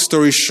the long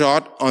story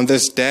short on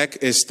this deck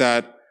is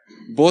that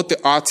both the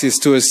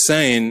artist who is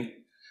saying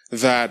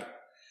that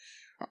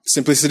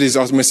simplicity is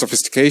ultimate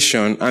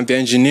sophistication and the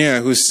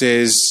engineer who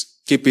says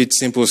keep it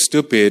simple,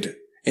 stupid,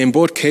 in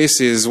both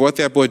cases, what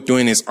they're both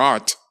doing is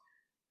art.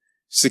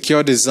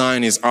 Secure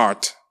design is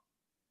art.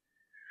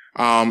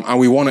 And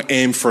we want to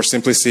aim for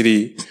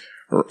simplicity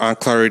and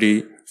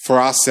clarity for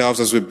ourselves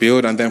as we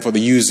build, and then for the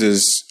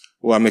users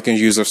who are making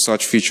use of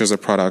such features or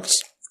products.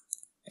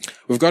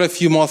 We've got a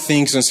few more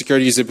things on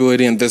security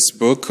usability in this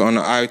book on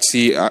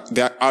IoT,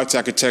 the IoT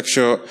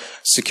architecture,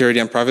 security,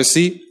 and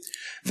privacy.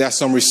 There are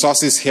some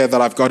resources here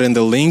that I've got in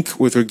the link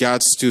with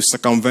regards to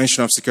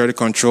circumvention of security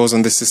controls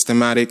and the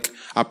systematic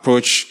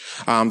approach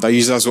that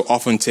users will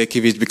often take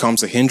if it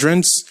becomes a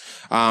hindrance.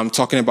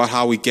 Talking about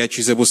how we get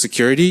usable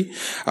security,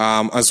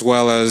 as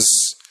well as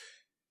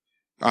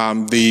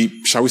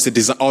shall we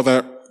say,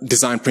 other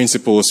design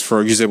principles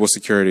for usable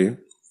security.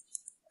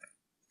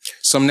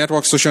 Some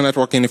social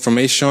networking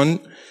information,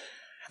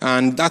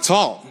 and that's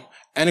all.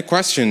 Any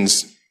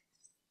questions?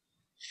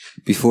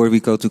 Before we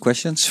go to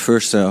questions,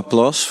 first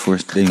applause for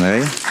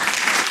Damilare.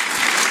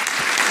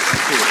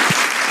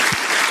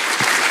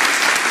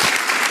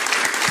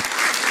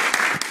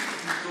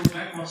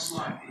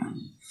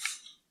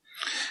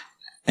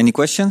 Any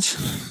questions?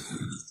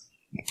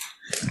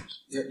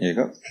 Here you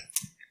go.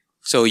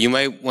 So you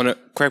might want to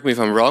correct me if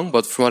I'm wrong,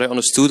 but from what I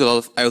understood, a lot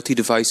of IoT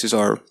devices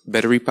are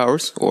battery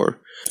powered or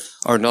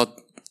are not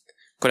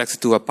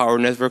connected to a power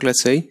network,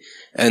 let's say.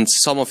 And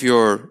some of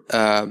your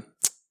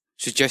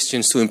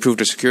suggestions to improve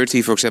the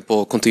security, for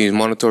example, continuous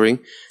monitoring,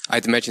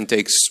 I'd imagine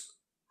takes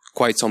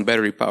quite some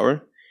battery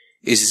power.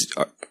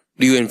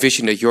 Do you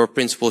envision that your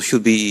principle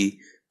should be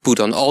put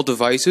on all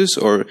devices,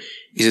 or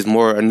is it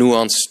more a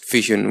nuanced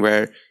vision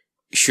where,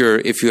 sure,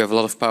 if you have a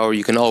lot of power,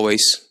 you can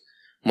always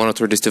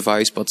monitor this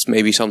device, but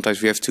maybe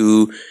sometimes we have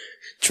to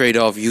trade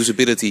off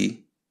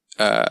usability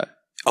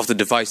of the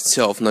device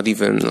itself, not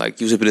even like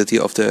usability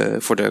of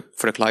for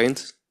the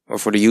client or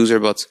for the user,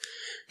 but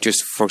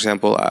just, for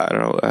example, I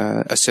don't know,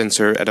 a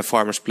sensor at a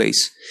farmer's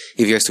place.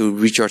 If he has to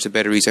recharge the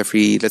batteries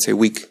every, let's say,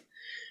 week,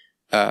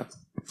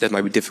 that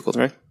might be difficult,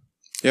 right?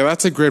 Yeah,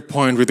 that's a great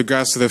point with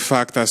regards to the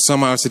fact that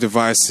some IoT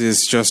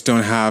devices just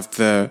don't have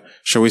the,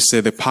 shall we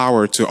say, the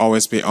power to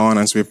always be on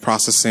and to be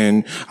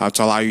processing,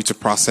 to allow you to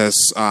process,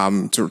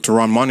 to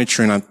run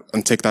monitoring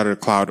and take that to the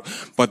cloud.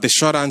 But the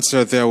short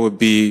answer there would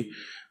be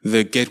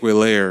the gateway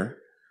layer.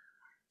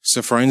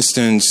 So for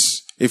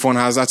instance, if one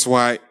has, that's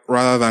why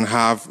rather than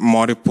have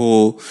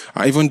multiple,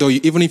 even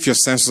if your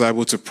sensors are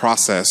able to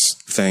process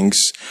things,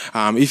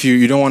 if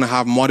you don't want to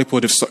have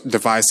multiple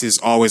devices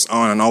always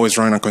on and always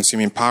running and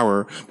consuming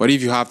power, but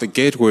if you have the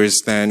gateways,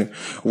 then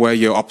where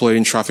you're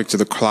uploading traffic to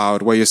the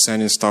cloud, where you're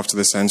sending stuff to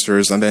the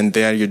sensors, and then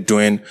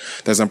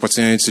there's an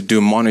opportunity to do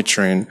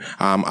monitoring,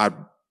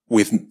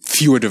 with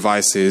fewer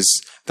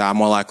devices that are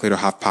more likely to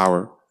have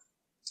power.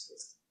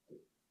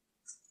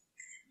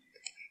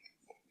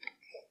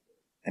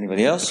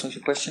 Anybody else have a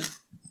question?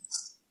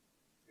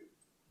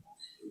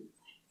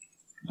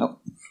 No.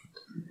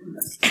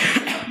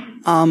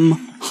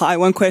 Hi,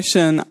 one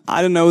question.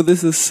 I don't know,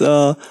 this is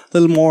a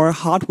little more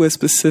hardware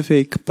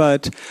specific,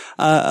 but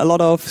a lot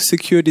of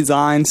secure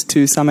designs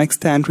to some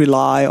extent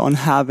rely on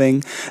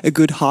having a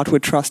good hardware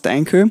trust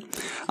anchor.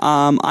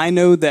 I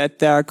know that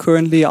there are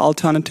currently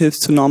alternatives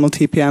to normal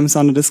TPMs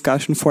under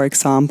discussion, for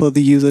example,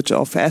 the usage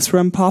of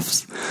SRAM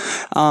puffs.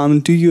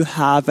 Do you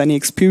have any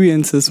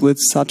experiences with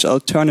such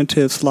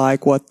alternatives,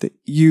 like what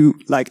you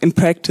in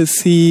practice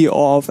see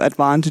of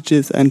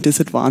advantages and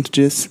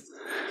disadvantages?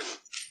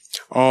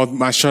 Oh,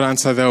 my short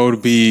answer there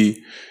would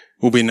be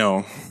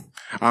no.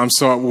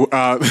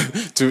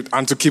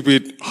 To keep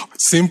it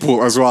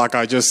simple as well, like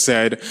I just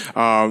said,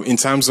 in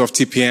terms of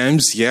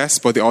TPMs, yes,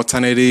 but the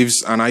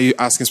alternatives, and are you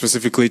asking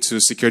specifically to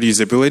security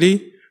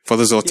usability for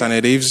those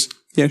alternatives?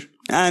 Yes.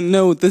 And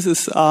no, this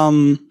is,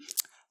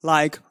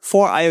 like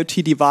for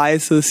IoT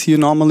devices, you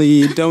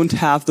normally don't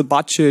have the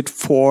budget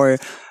for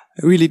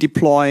really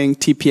deploying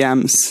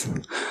TPMs.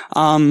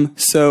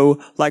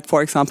 So, like,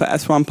 for example,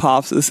 SRAM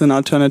paths is an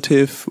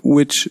alternative,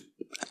 which,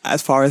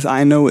 as far as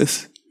I know,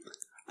 is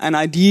an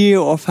idea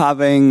of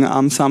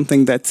having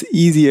something that's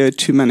easier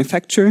to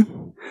manufacture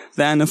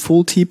than a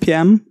full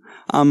TPM.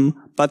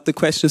 But the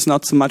question is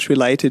not so much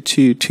related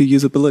to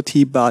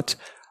usability, but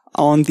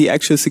on the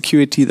actual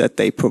security that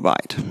they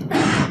provide.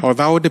 Well,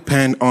 that would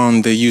depend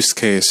on the use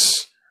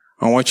case.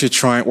 On what you're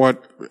trying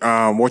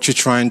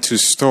to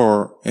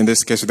store, in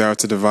this case with the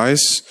IoT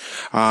device.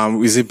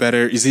 Is it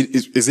better, is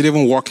it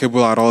even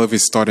workable at all if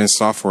it's stored in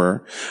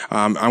software?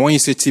 And when you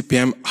say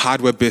TPM,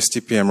 hardware-based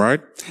TPM,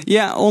 right?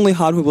 Yeah, only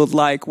hardware, but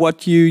like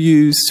what you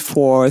use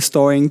for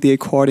storing the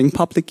according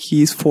public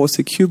keys for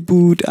secure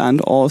boot, and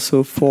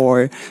also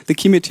for the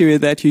key material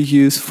that you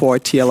use for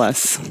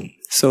TLS.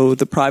 So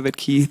the private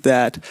key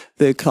that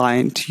the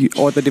client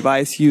or the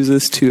device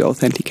uses to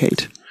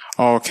authenticate.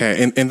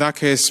 Okay. In that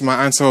case,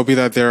 my answer will be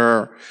that there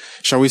are,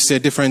 shall we say,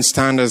 different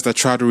standards that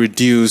try to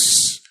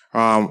reduce,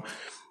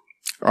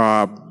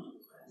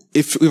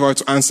 if we were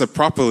to answer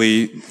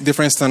properly,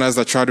 different standards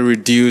that try to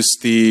reduce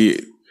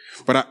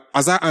but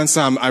as I answer,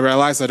 I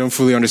realize I don't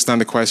fully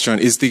understand the question.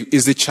 Is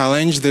the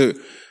challenge the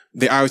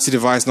IoT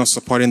device not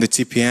supporting the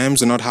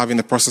TPMs or not having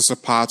the processor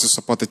part to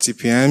support the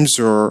TPMs,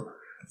 or?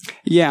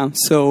 Yeah.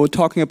 So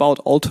talking about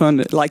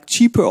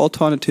cheaper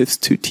alternatives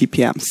to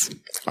TPMs.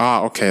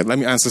 Okay. Let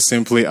me answer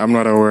simply. I'm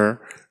not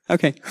aware.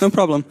 Okay, no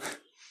problem.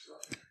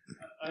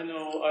 I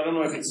know I don't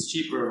know if it's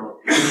cheaper or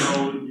not.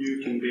 Now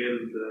you can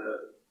build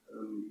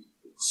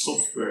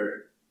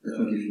software.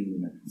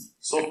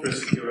 Software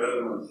secure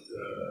element.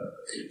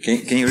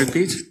 Can you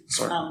repeat?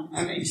 Sorry.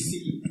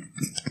 MHC.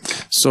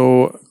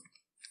 So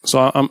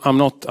I'm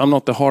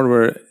not the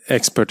hardware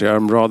expert here.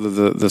 I'm rather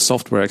the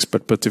software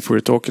expert. But if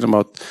we're talking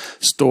about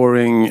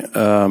storing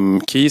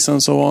keys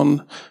and so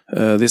on,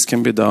 this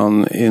can be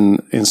done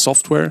in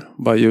software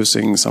by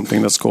using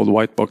something that's called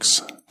white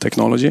box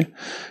technology.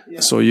 Yeah.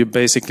 So you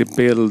basically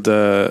build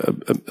a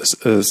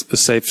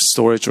safe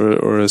storage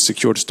or a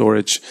secured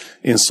storage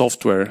in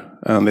software,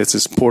 and this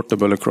is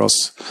portable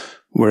across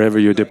wherever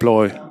you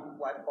deploy.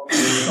 White box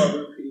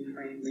cryptography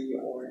mainly,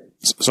 or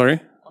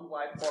sorry? On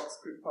white box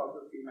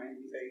cryptography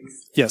mainly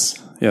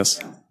based. Yes.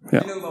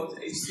 Yeah. I know about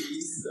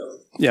HCs, so.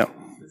 Yeah.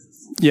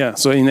 Yeah,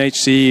 so in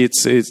HC,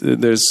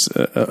 there's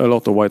a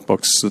lot of white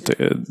box,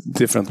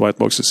 different white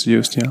boxes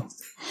used. Yeah.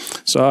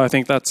 So I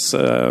think that's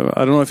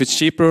I don't know if it's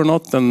cheaper or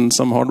not than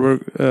some hardware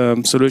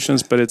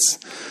solutions, but it's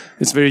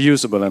very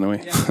usable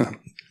anyway. Yeah.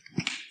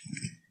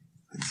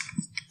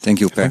 Thank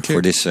you, Per,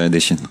 for this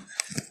edition.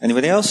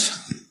 Anybody else?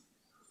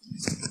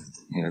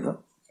 Here we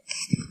go.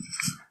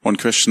 One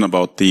question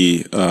about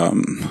the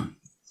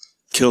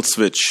kill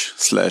switch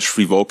 /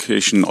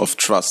 revocation of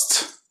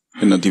trust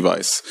in a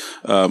device.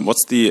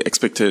 What's the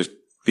expected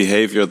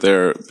behavior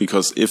there?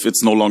 Because if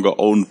it's no longer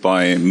owned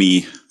by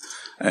me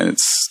and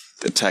it's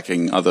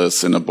attacking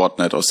others in a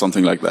botnet or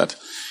something like that,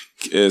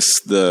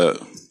 is the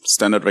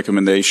standard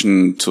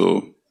recommendation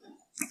to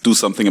do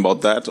something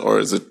about that, or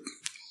is it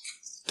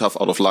tough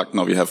out of luck?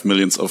 Now we have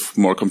millions of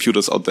more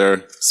computers out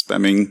there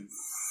spamming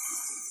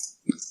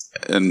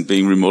and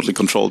being remotely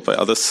controlled by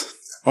others.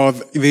 Oh,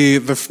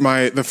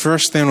 the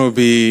first thing will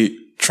be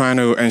trying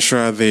to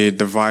ensure the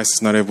device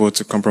is not able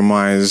to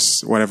compromise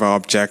whatever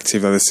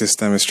objective that the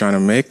system is trying to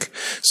make.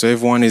 So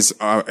if one is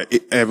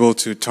able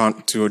to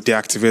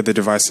deactivate the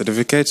device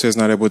certificate, so it's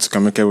not able to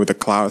communicate with the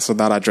cloud, so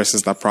that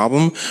addresses that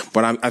problem.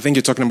 But I think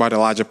you're talking about a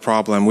larger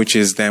problem, which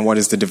is then what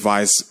is the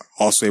device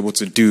also able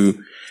to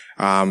do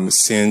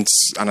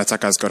since an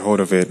attacker has got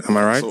hold of it? Am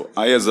I right? So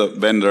I, as a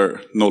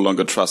vendor, no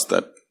longer trust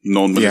that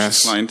known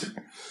malicious client,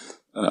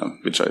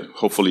 which I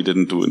hopefully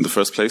didn't do in the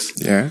first place.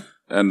 Yeah.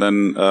 And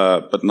then,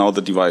 but now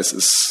the device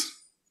is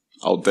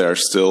out there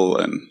still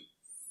and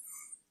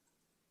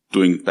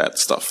doing bad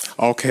stuff.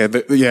 Okay.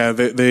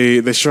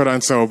 The short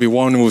answer will be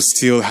one will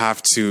still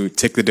have to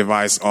take the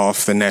device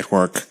off the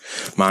network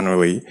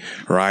manually,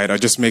 right? Or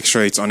just make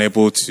sure it's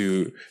unable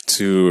to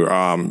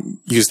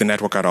use the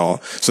network at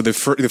all. So the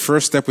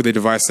first step with the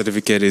device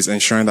certificate is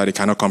ensuring that it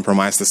cannot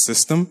compromise the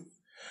system.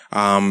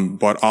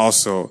 But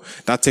also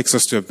that takes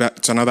us to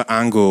another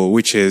angle,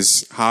 which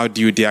is how do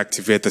you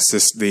deactivate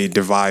the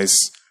device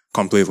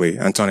completely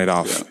and turn it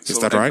off? Yeah. Is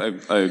that right?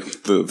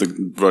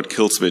 The word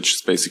kill switch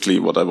is basically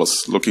what I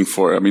was looking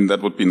for. I mean,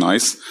 that would be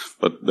nice,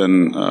 but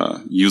then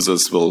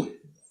users will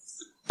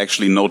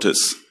actually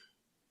notice,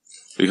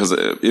 because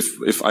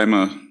if I'm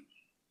a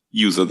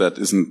user that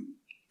isn't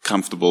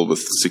comfortable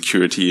with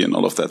security and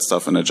all of that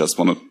stuff, and I just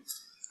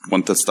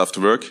want that stuff to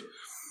work,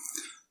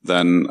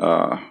 then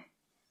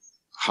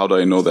how do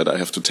I know that I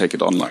have to take it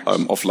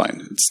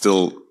offline? It's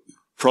still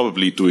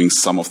probably doing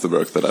some of the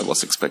work that I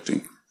was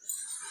expecting.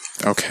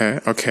 Okay.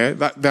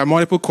 There are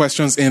multiple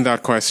questions in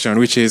that question,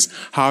 which is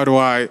how do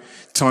I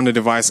turn the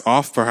device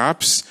off,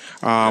 perhaps,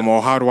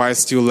 or how do I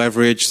still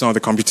leverage some of the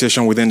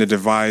computation within the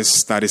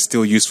device that is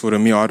still useful to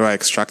me, or how do I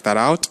extract that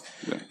out?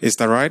 Yeah. Is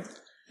that right?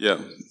 Yeah.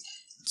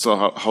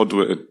 So how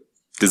do I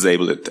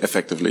disable it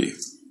effectively?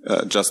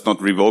 Just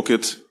not revoke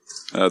it,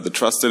 the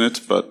trust in it,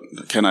 but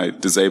can I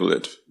disable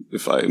it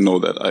if I know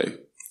that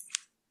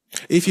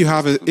If you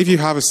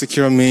have a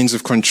secure means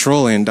of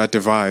controlling that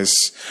device,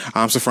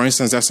 so for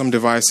instance, there are some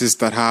devices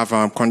that have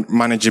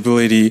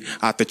manageability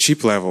at the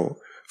chip level,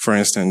 for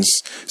instance.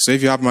 So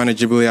if you have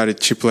manageability at a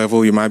chip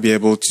level, you might be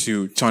able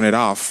to turn it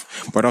off.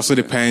 But also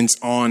depends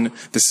on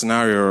the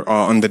scenario or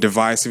on the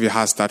device if it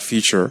has that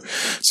feature.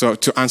 So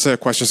to answer your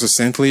question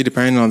succinctly,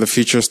 depending on the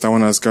features that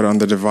one has got on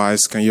the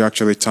device, can you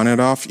actually turn it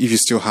off if you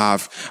still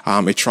have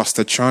a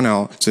trusted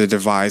channel to the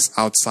device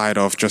outside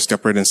of just the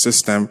operating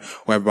system,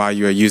 whereby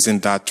you are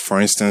using that,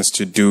 for instance,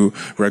 to do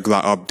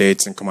regular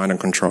updates and command and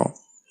control?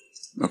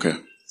 Okay.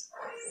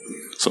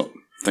 So,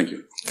 thank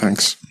you.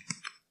 Thanks.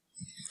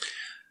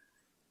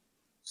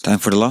 Time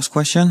for the last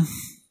question?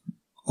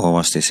 Or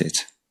was this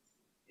it?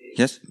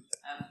 Yes?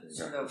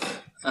 Sort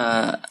of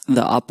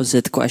the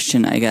opposite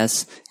question, I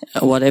guess.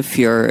 What if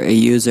you're a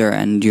user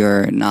and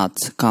you're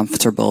not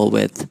comfortable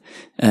with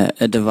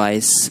a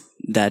device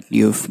that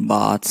you've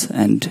bought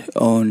and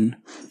own,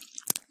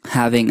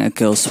 having a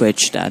kill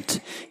switch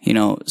that,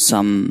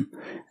 some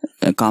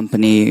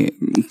company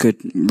could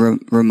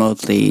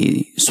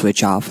remotely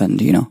switch off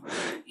and,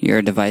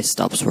 your device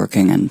stops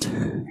working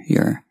and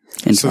you're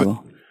in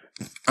trouble?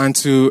 And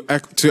to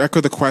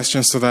echo the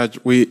question so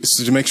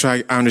to make sure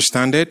I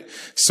understand it.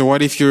 So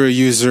what if you're a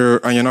user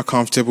and you're not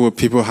comfortable with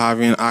people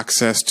having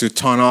access to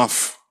turn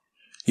off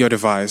your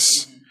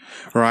device,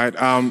 right?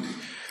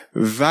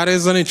 That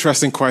is an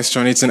interesting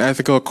question. It's an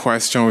ethical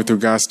question with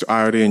regards to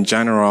IoT in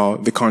general,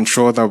 the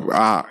control that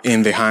are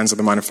in the hands of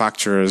the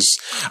manufacturers.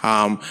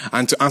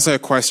 And to answer your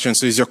question,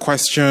 so is your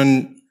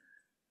question,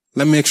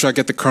 let me make sure I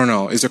get the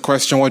kernel. Is your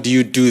question, what do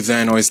you do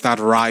then, or is that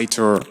right,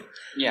 or?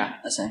 Yeah,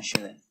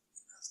 essentially.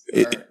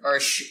 Do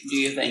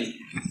you think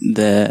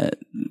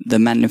the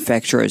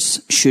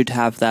manufacturers should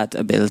have that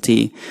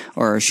ability,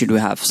 or should we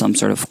have some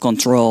sort of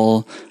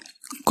control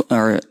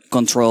or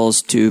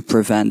controls to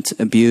prevent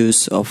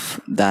abuse of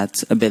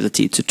that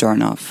ability to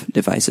turn off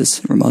devices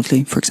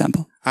remotely, for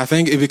example? I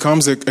think it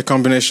becomes a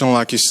combination,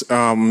 like if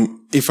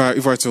I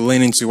were to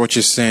lean into what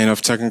you're saying,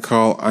 of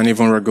technical and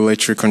even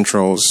regulatory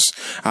controls,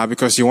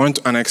 because you want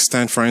an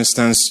extent, for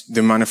instance,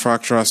 the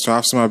manufacturers to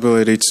have some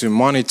ability to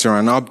monitor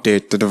and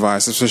update the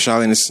device,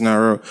 especially in a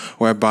scenario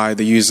whereby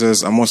the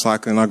users are most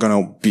likely not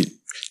going to be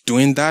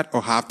doing that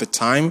or have the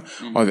time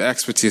or the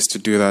expertise to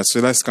do that. So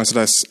let's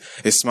consider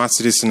a smart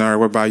city scenario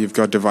whereby you've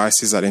got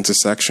devices at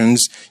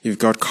intersections, you've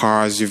got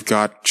cars, you've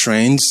got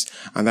trains,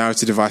 and there are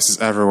IoT devices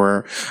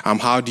everywhere.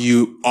 How do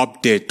you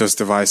update those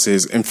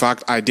devices? In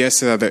fact, I dare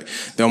say that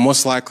they're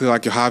most likely,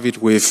 like you have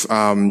it with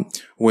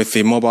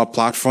a mobile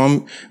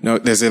platform.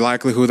 There's a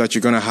likelihood that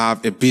you're going to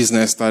have a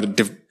business that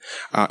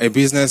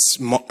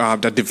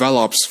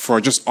develops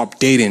for just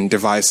updating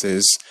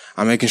devices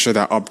and making sure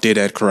they're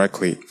updated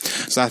correctly.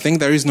 So I think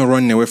there is no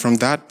running away from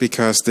that,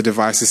 because the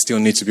devices still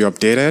need to be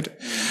updated.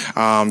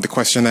 The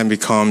question then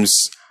becomes,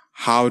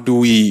 how do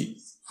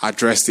we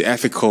address the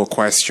ethical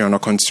question or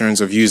concerns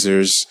of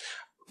users?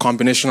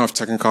 Combination of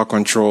technical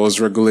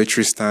controls,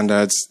 regulatory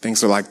standards,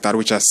 things like that,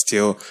 which are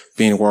still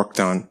being worked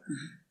on.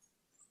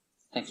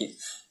 Thank you.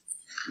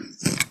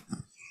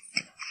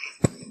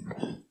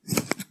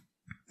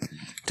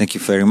 Thank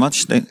you very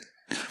much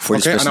for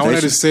this presentation. And I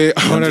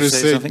wanted to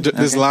say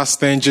this last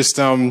thing, just,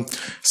 so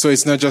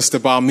it's not just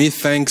about me.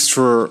 Thanks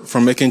for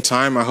making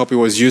time. I hope it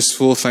was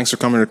useful. Thanks for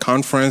coming to the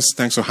conference.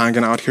 Thanks for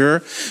hanging out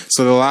here.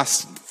 So the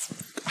last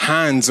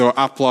hands or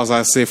applause,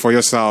 I say, for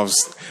yourselves.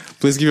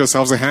 Please give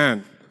yourselves a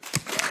hand.